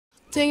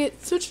Dang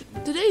it,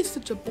 today's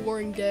such a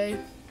boring day.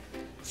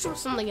 Sure,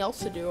 something else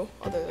to do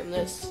other than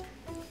this.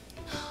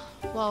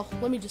 Well,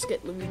 let me just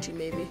get Luigi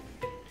maybe.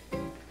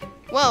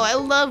 Whoa, I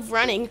love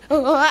running.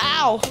 Oh,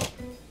 ow!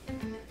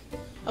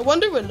 I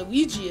wonder where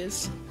Luigi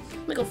is.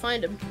 Let me go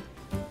find him.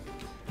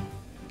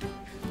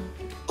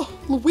 Oh,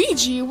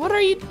 Luigi, what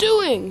are you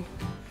doing?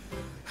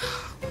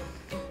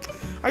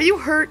 Are you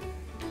hurt?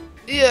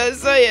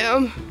 Yes, I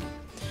am.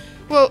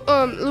 Well,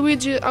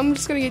 Luigi, I'm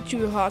just gonna get you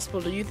to the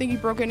hospital. Do you think you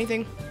broke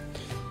anything?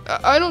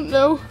 I don't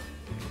know.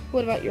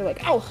 What about your leg?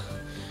 Ow!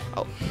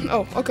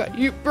 Oh, okay.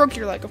 You broke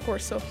your leg, of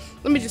course, so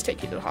let me just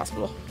take you to the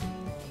hospital.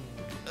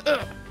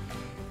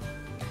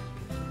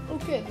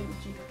 Okay,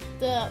 Luigi.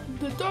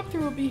 The doctor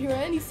will be here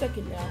any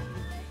second now.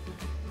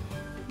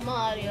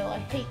 Mario, I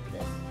hate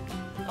this.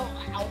 Oh,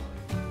 ow.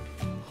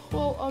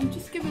 Well,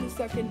 just give it a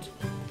second.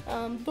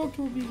 The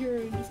doctor will be here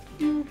in just a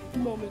few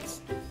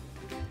moments.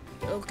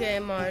 Okay,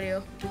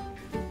 Mario.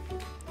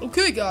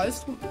 Okay,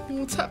 guys,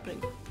 what's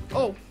happening?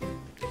 Oh,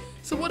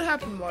 so what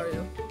happened,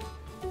 Mario?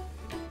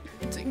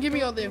 Give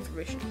me all the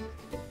information.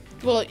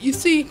 Well, you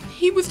see,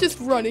 he was just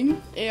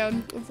running,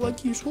 and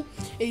like usual,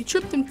 and he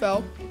tripped and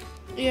fell,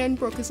 and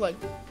broke his leg.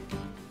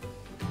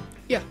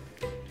 Yeah.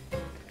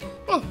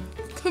 Oh,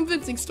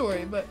 convincing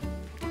story, but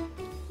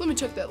let me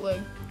check that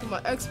leg with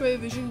my X-ray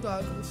vision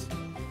goggles.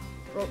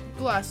 Or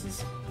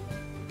glasses.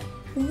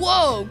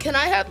 Whoa, can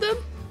I have them?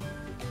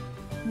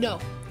 No,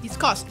 these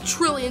cost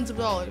trillions of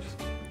dollars.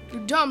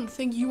 You're dumb to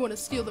think you want to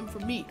steal them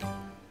from me,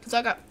 because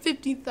I got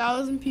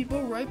 50,000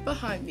 people right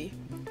behind me.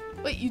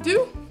 Wait, you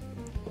do?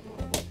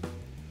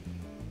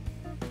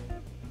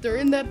 They're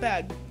in that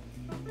bag.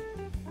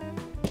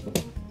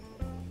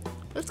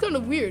 That's kind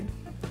of weird.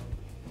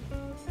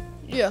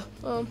 Yeah,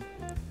 well,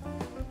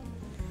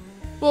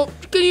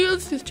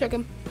 let's just check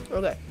him.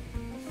 Okay.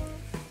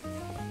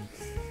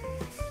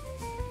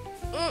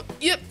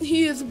 Yep,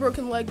 he has a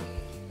broken leg.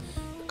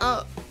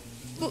 Well,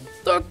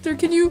 doctor,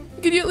 can you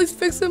at least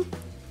fix him?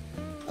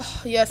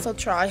 Yes, I'll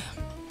try.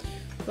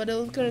 But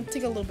it's gonna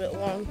take a little bit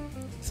long.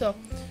 So,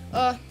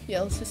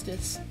 yeah, let's just do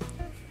this.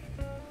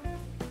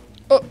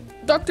 Oh,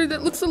 doctor,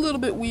 that looks a little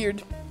bit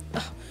weird.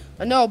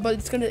 I know, but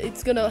it's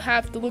gonna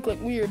have to look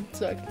like weird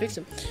so I can fix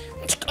him.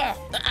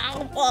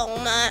 Oh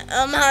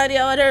my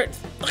Mario, it hurts.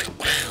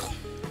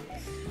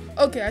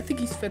 Okay, I think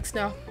he's fixed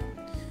now.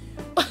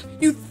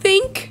 You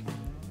think?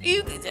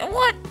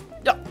 What?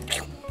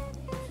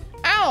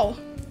 Ow!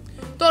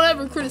 Don't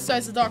ever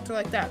criticize the doctor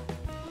like that.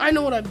 I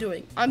know what I'm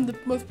doing. I'm the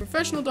most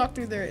professional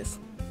doctor there is.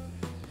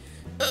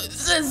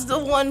 This is the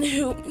one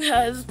who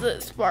has the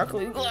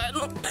sparkly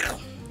glasses.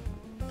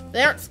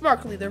 They aren't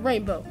sparkly, they're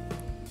rainbow.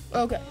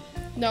 Okay.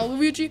 Now,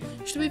 Luigi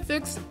should be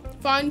fixed.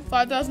 Fine,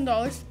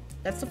 $5,000.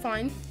 That's the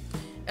fine.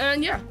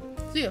 And yeah,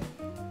 see ya.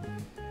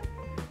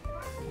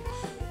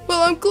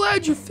 Well, I'm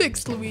glad you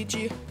fixed,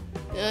 Luigi.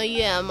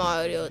 Yeah,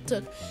 Mario.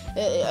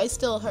 I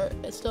still hurt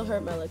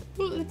my leg.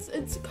 Well,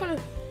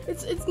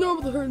 it's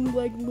normal to hurt in the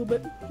leg a little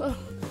bit.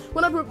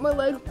 When I broke my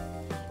leg,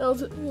 I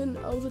was at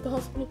the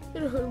hospital.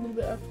 It hurt a little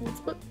bit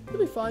afterwards, but it'll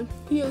be fine.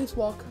 Can you at least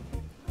walk?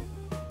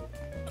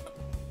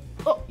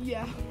 Oh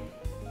yeah,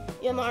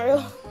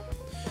 Mario.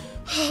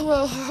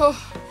 Well,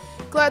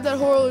 glad that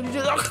horror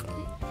just.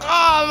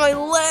 Ah, my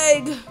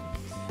leg.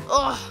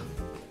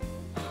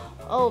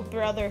 Oh,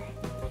 brother.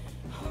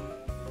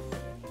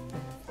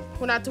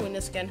 We're not doing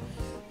this again.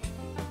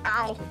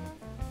 Ow.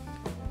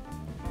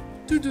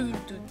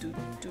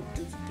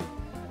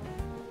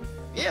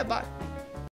 Yeah, bye.